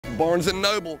Barnes &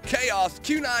 Noble, Chaos,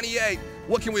 Q98.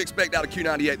 What can we expect out of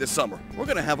Q98 this summer? We're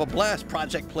going to have a blast.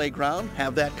 Project Playground,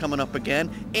 have that coming up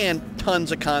again, and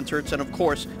tons of concerts, and of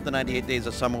course, the 98 Days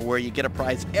of Summer, where you get a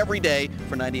prize every day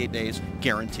for 98 days,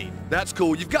 guaranteed. That's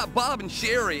cool. You've got Bob and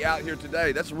Sheri out here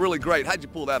today. That's really great. How'd you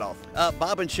pull that off?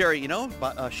 Bob and Sheri, you know,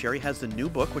 Sheri has the new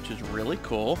book, which is really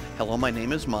cool. Hello, My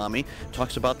Name is Mommy.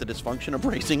 Talks about the dysfunction of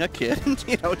raising a kid.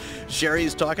 You know,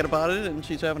 Sheri's talking about it, and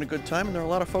she's having a good time, and there are a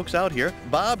lot of folks out here.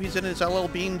 Bob, he's in his LL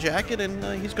Bean jacket,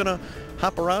 and he's going to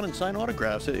hop around and sign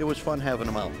autographs. It was fun having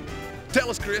him out. Tell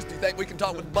us, Chris, do you think we can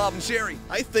talk with Bob and Sheri?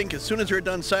 I think as soon as they're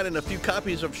done signing a few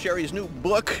copies of Sheri's new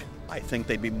book, I think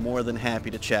they'd be more than happy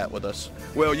to chat with us.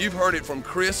 Well, you've heard it from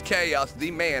Chris Chaos,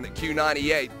 the man at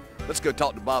Q98. Let's go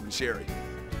talk to Bob and Sheri.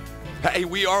 Hey,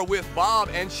 we are with Bob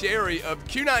and Sheri of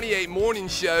Q98 Morning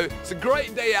Show. It's a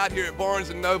great day out here at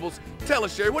Barnes & Noble's. Tell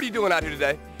us, Sheri, what are you doing out here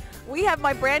today? We have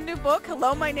my brand new book,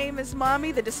 Hello, My Name is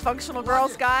Mommy, The Dysfunctional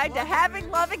Girl's Guide to Having,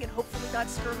 Loving, and Hopefully Not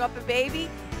Screwing Up a Baby.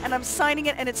 And I'm signing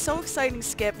it, and it's so exciting,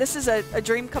 Skip. This is a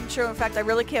dream come true. In fact, I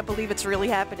really can't believe it's really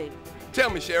happening. Tell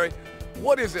me, Sheri,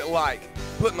 what is it like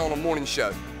putting on a morning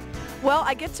show? Well,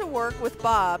 I get to work with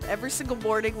Bob every single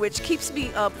morning, which keeps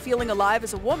me feeling alive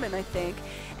as a woman, I think.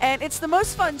 And it's the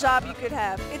most fun job you could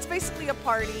have. It's basically a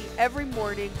party every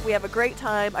morning. We have a great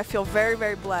time. I feel very,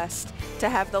 very blessed to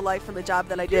have the life and the job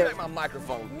that I do. Give me my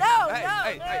microphone. No,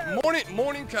 Hey,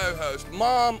 morning co-host,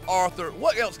 Mom, Arthur,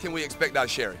 what else can we expect out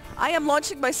of Sheri? I am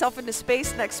launching myself into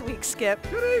space next week, Skip.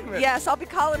 Good evening. Yes, I'll be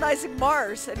colonizing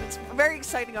Mars, and it's a very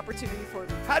exciting opportunity for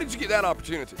me. How did you get that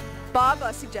opportunity? Bob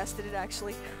suggested it,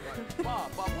 actually. Bob,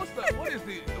 what is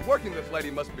the working this lady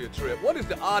must be a trip. What is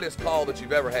the oddest call that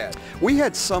you've ever had? We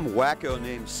had some wacko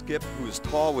named Skip who was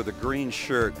tall with a green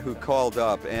shirt who called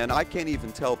up, and I can't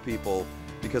even tell people,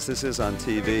 because this is on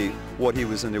TV, what he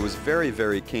was in. It was very,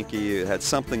 very kinky. It had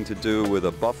something to do with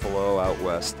a buffalo out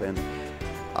west, and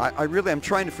I'm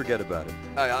trying to forget about it.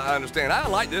 I understand. I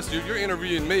like this, dude. You're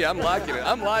interviewing me. I'm liking it.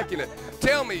 I'm liking it.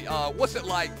 Tell me, what's it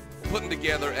like putting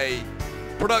together a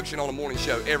production on a morning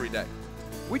show every day?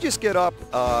 We just get up,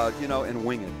 you know, and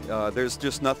wing it. There's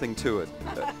just nothing to it.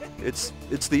 It's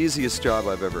the easiest job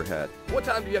I've ever had. What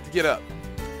time do you have to get up?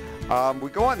 We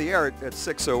go on the air at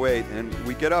 6:08, and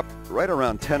we get up right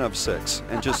around 10 of 6,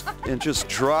 and just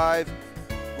drive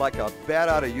like a bat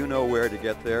out of you-know-where to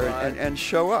get there, and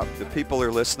show up. The people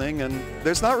are listening, and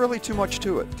there's not really too much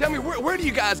to it. Tell me, where do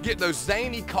you guys get those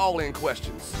zany call-in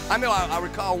questions? I know I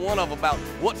recall one of about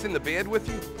what's in the bed with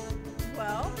you.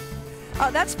 Well,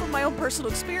 that's from my own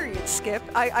personal experience, Skip.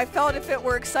 I felt if it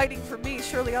were exciting for me,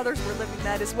 surely others were living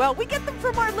that as well. We get them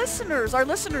from our listeners. Our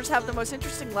listeners have the most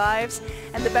interesting lives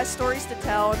and the best stories to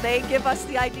tell, and they give us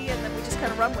the idea, and then we just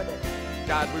kind of run with it.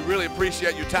 Guys, we really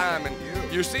appreciate your time, and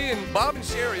you're seeing Bob and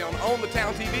Sheri on the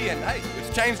Town TV, and hey,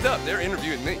 it's changed up. They're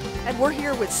interviewing me. And we're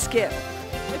here with Skip.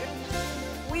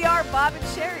 We are Bob and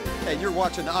Sheri. And you're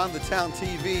watching On the Town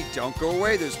TV. Don't go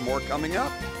away. There's more coming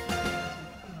up.